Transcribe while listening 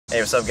Hey,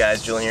 what's up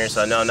guys, Julian here.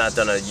 So I know I've not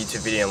done a YouTube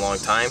video in a long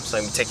time, so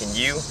I'm taking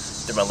you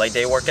through my leg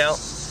day workout.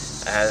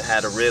 I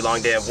had a really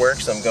long day of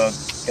work, so I'm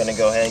gonna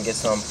go ahead and get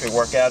some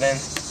pre-workout in.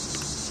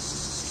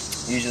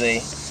 Usually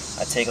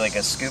I take like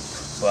a scoop,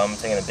 but I'm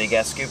taking a big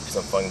ass scoop because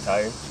I'm fucking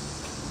tired.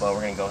 But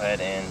we're gonna go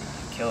ahead and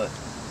kill it.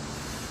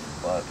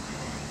 But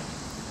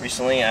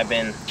recently I've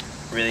been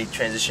really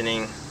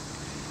transitioning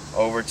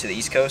over to the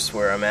East Coast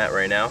where I'm at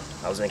right now.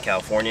 I was in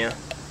California,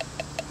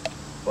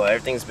 but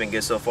everything's been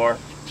good so far.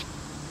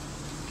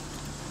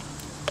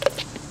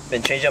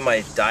 Been changing up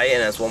my diet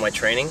and as well my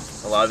training.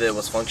 A lot of it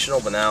was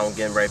functional, but now I'm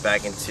getting right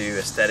back into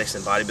aesthetics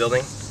and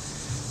bodybuilding.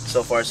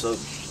 So far, so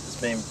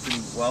it's been pretty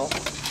well,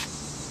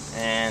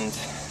 and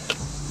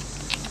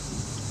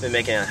been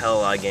making a hell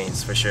of a lot of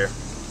gains for sure.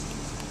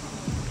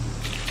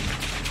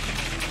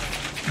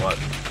 But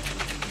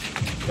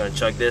I'm gonna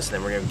chug this, and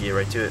then we're gonna get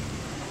right to it.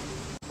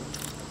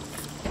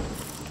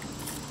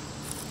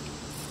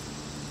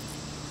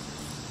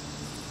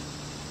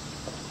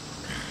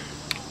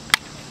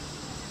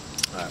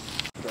 All right.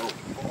 Go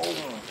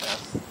boom.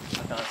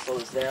 I kind of slow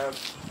this down,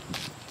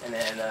 and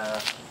then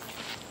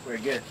we're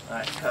good.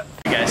 Alright, cut.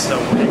 Okay guys, so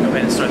we're gonna go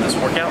ahead and start this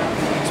workout.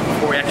 So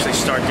before we actually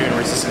start doing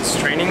resistance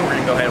training, we're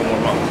gonna go ahead and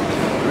warm up.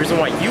 The reason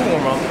why you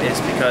warm up is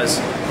because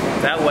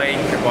that way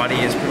your body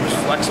is pretty much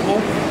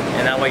flexible,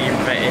 and that way you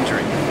prevent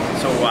injury.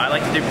 So what I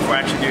like to do before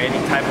I actually do any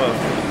type of,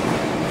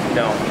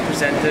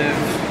 presentive,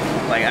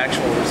 like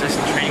actual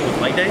resistance training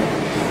with leg day,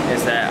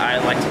 is that I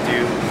like to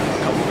do a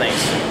couple things.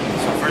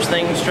 So first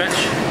thing, stretch,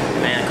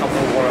 and then a couple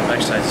of warm-up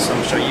exercises. So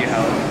I'm gonna show you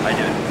how I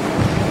do it.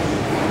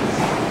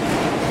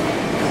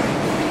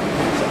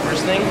 So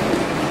first thing,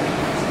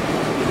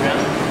 get around.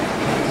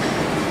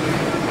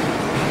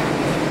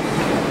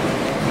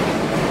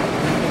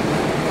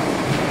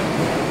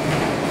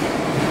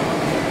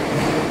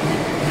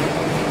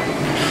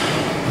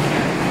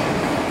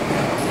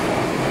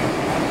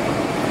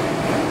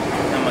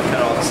 I'm gonna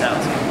cut all this out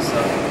too, so.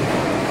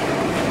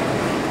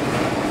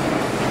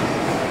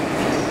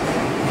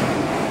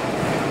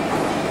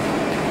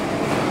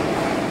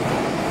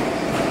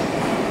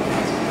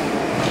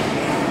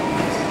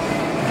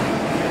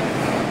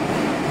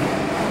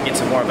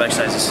 Some more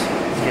exercises.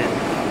 Let's get it.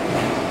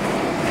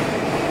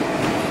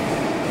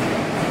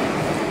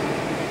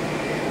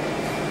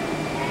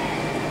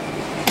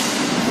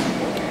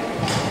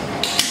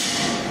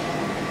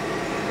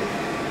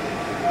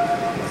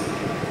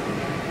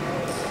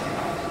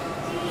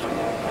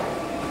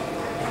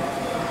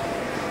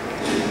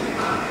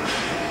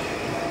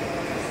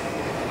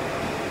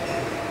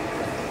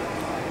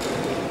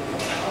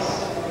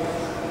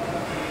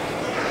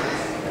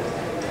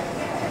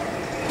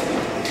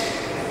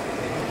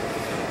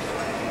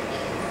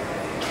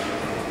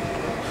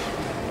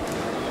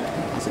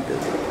 That's a good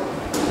one.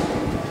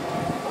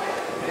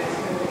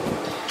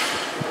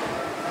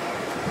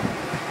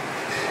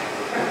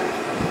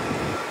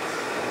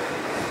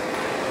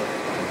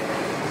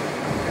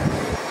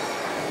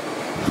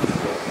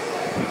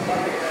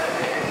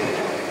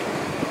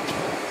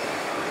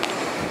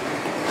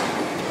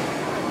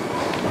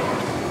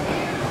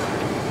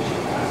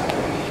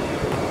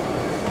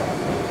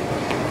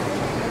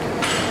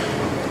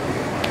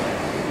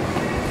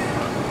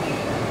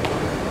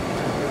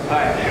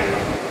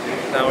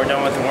 Now we're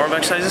done with the warm-up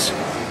exercises.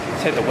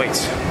 Let's hit the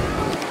weights.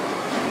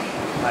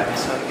 Alright,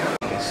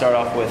 so start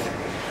off with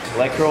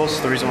leg curls.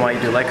 The reason why you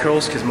do leg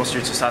curls is because most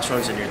of your testosterone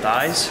is in your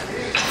thighs,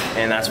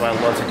 and that's what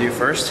I love to do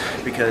first,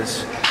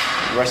 because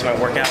the rest of my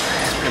workout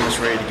is pretty much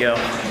ready to go,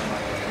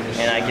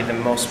 and I get the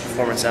most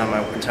performance out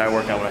of my entire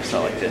workout when I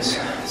start like this.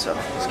 So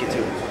let's get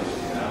to it.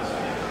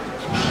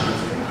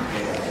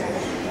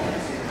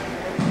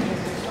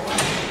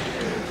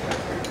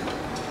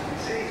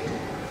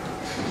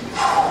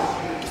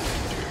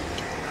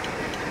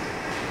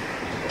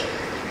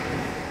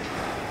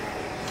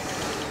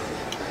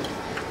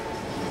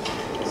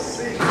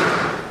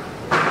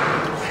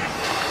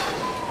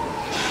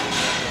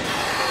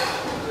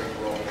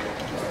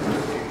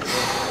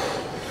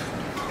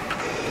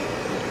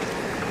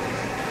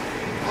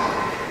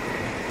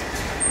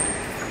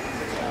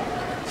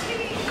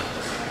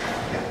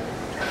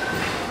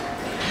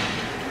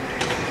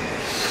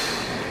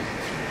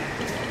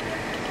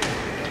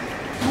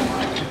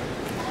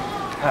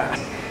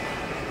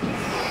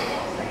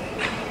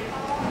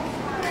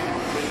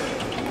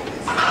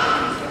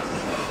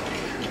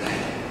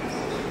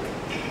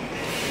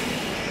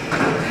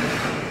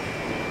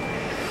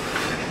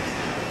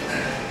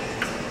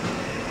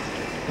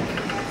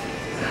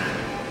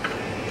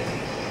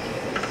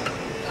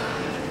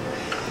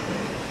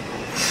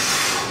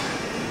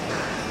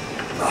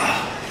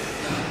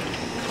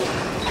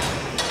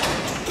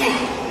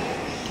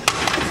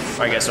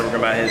 Alright guys, so we're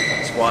about to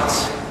hit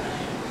squats,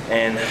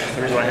 and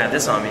the reason why I have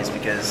this on me is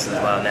because there's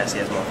a lot of nasty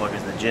ass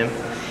motherfuckers in the gym.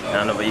 And I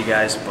don't know about you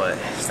guys, but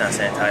it's not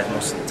sanitized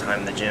most of the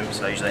time in the gym,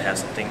 so I usually have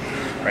something.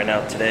 Right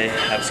now today, I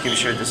have a skin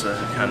shirt. This will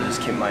kind of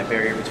just keep my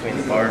barrier between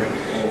the bar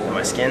and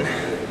my skin.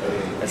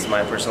 That's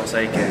my personal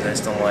say, because I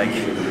just don't like,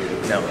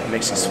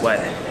 mixing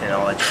sweat and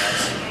all that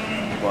jazz.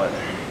 But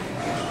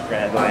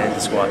gonna go ahead into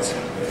squats.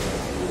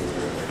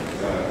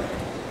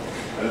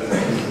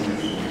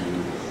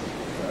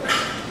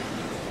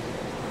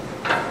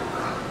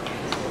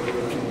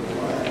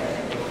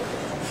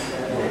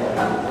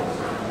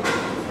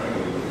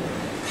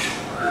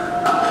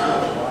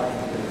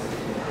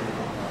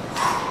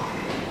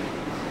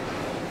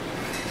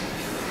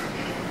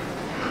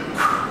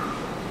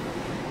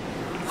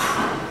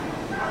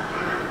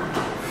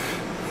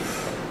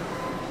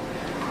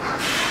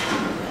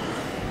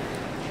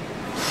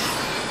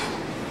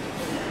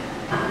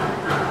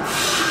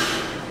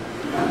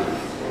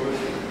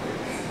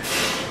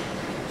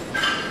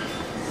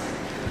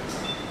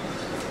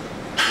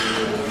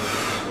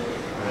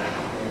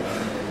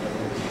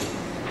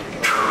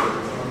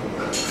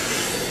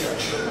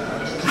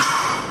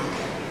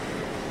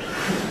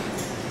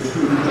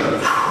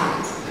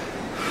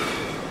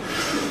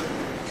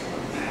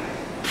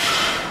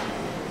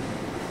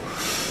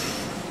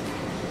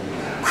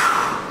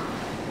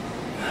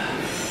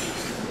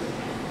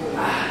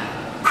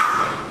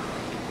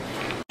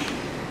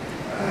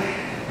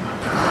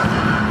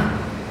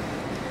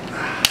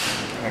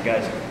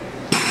 Guys,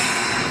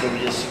 so we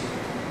just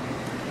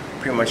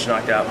pretty much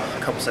knocked out a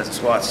couple sets of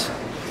squats.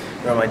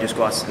 Normally I do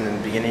squats in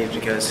the beginning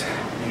because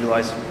you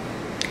utilize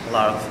a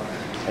lot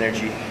of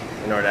energy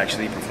in order to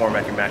actually perform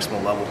at your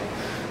maximal level.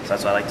 So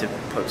that's why I like to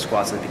put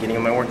squats in the beginning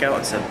of my workout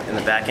instead of in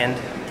the back end.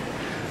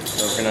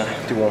 So we're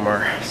gonna do one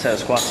more set of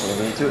squats and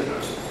we'll get into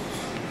it.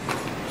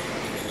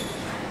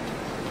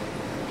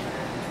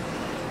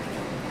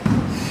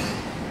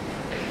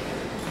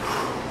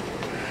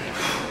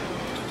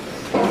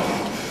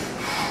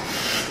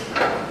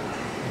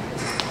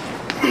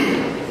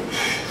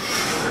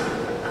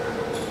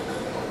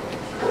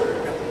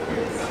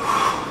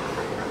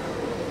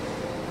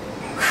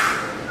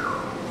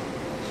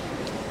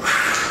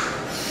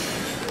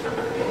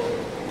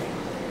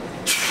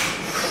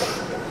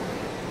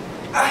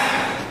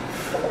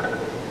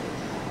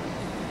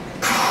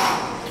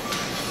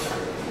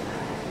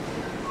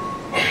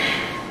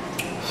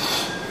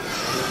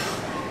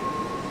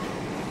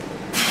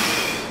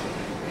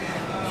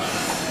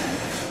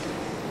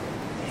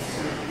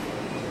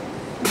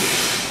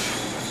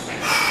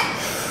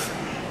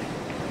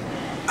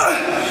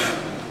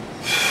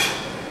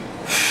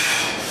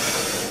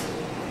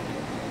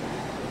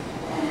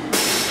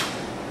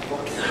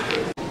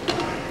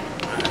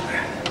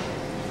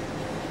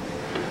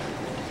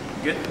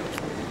 Good?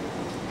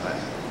 All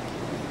right.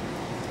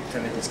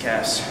 10 minutes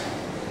calves.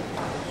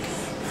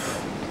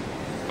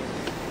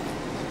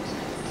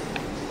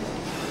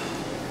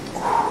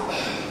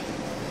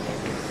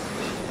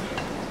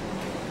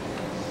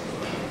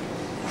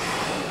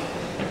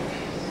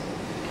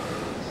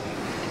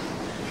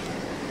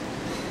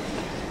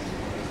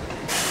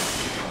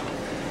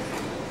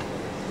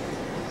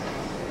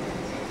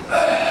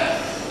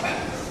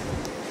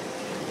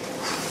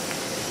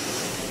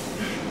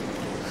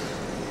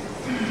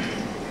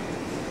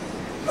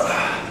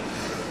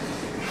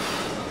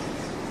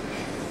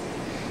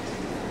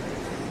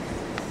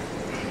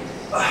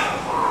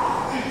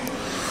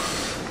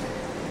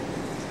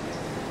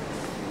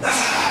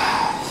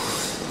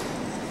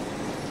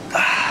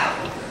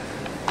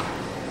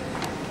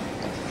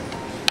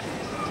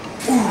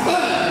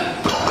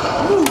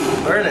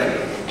 Burn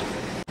it.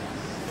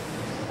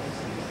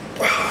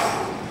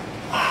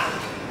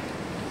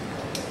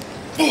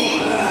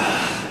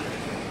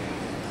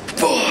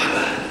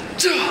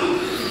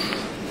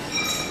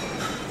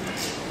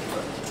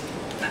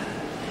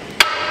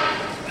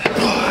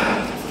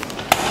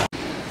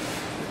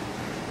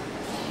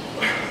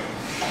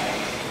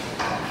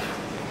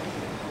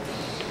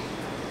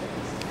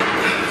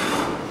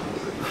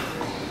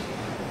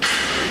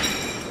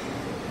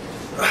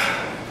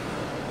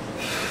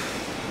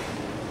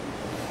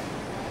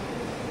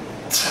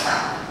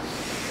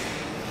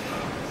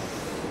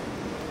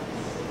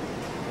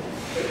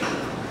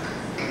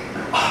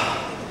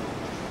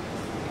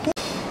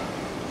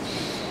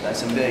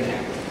 Nice and big.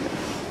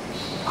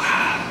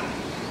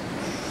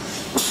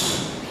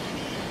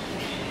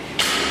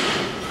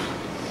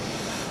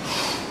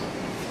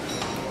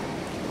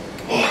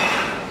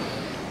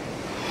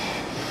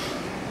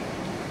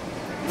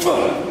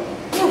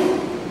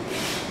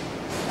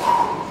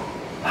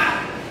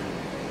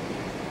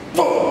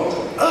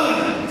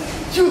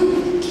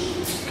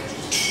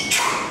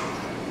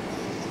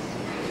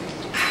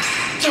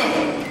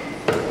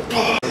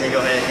 Go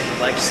ahead and hit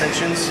the leg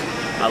extensions.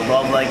 I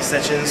love leg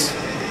extensions.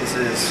 This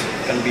is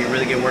going to be a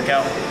really good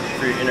workout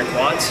for your inner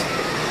quads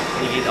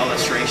and you get all the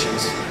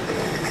striations.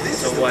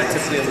 So what I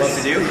typically love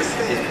to do is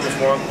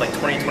perform like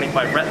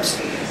 20-25 reps,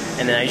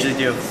 and then I usually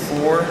do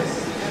 4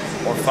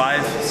 or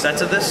 5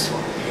 sets of this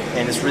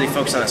and just really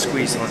focus on a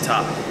squeeze on the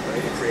top.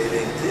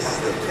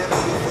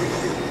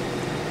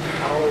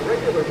 Our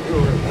regular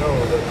viewers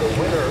know that the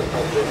winner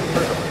of this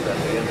tournament at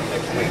the end of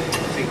next week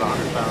will receive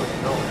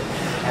 $100,000.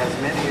 As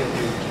many of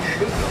you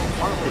should know,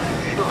 Harvard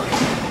Insurance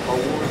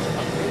awards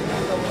 $1 million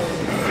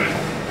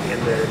in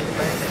their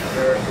Thank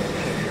American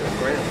Teacher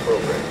Grant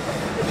Program.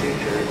 The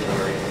teachers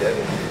are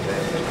indebted to them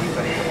and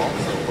keeping them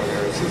also for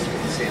their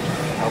assistance in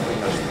helping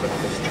us put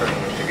this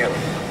tournament together.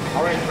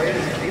 All right,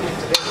 players, dealing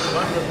today's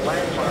London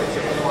landmarks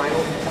in the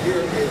final,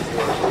 here is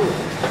your group.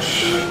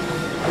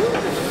 Built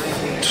in the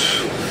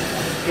 1980s,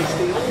 it's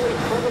the only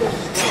permanent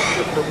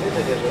structure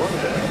permitted in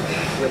London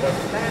with a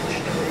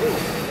thatched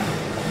roof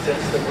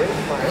since the Great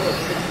Fire of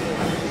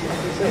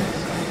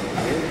 1666.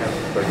 You have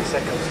 30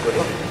 seconds. Good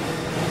luck.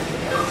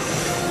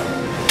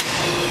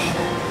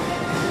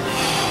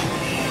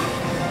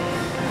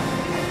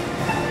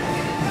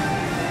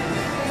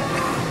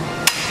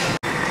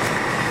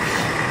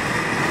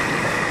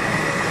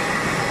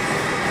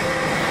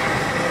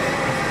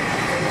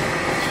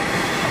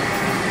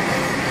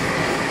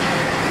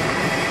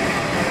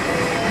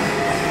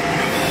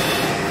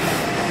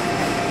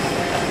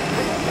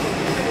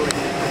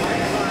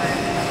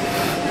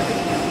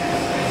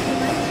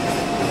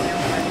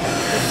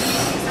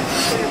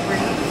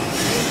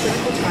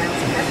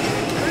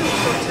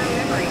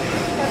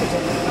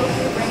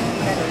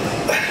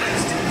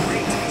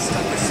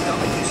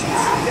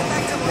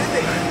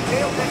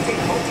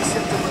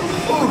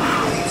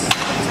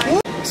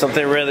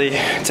 Something really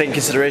to take in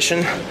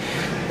consideration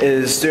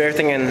is do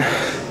everything in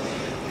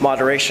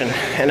moderation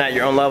and at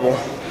your own level.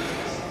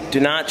 Do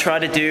not try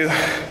to do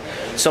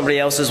somebody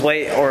else's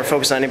weight or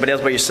focus on anybody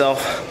else but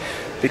yourself,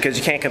 because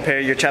you can't compare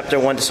your chapter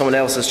 1 to someone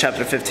else's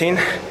chapter 15.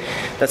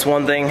 That's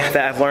one thing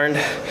that I've learned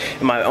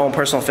in my own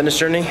personal fitness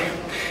journey,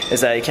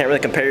 is that you can't really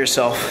compare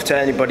yourself to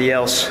anybody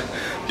else,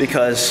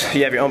 because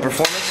you have your own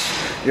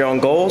performance, your own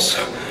goals,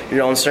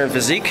 your own certain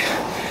physique,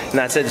 and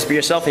that's it. Just be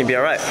yourself and you'll be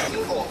all right.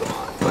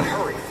 But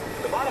hurry.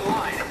 The bottom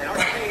line, and our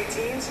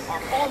 2018s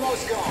are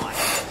almost gone.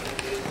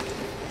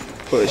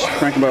 Push.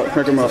 Crank them up.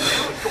 Crank them up.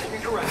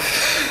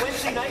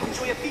 Wednesday night,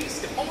 enjoy a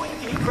feast of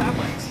all-you-can-eat crab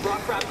legs, raw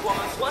crab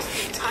claws, plus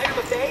the entire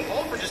buffet,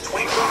 all for just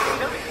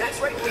 $24.99. That's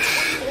right, only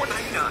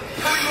 $24.99.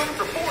 Hurry over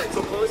for 4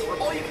 until close for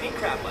all-you-can-eat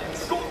crab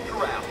legs. Golden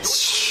Corral.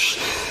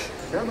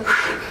 Nominate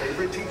your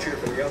favorite teacher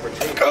for the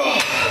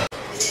opportunity.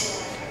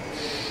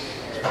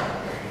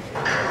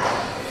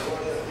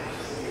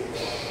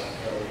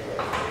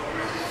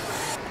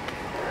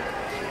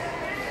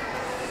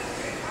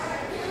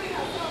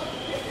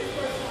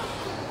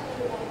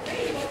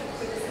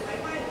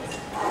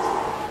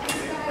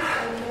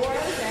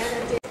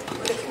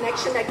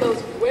 That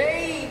goes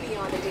way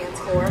beyond the dance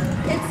floor.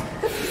 It's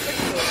the future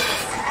campus.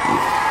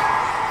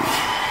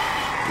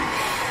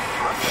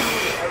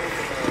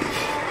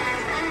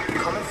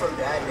 Coming from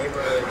bad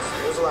neighborhoods,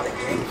 there was a lot of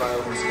gang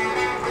violence.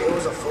 It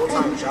was a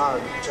full-time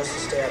job just to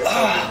stay out of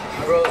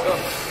trouble. Bro, let's go.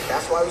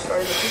 That's why we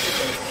started the future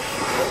team.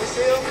 What did you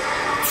feel?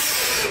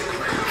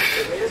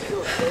 It made us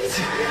feel safe.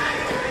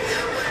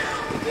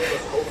 It gave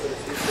us hope for the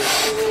future.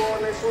 See you all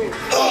next week.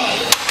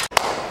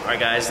 Alright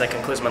guys, that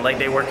concludes my leg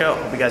day workout.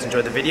 Hope you guys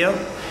enjoyed the video.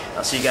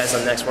 I'll see you guys on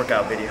the next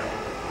workout video.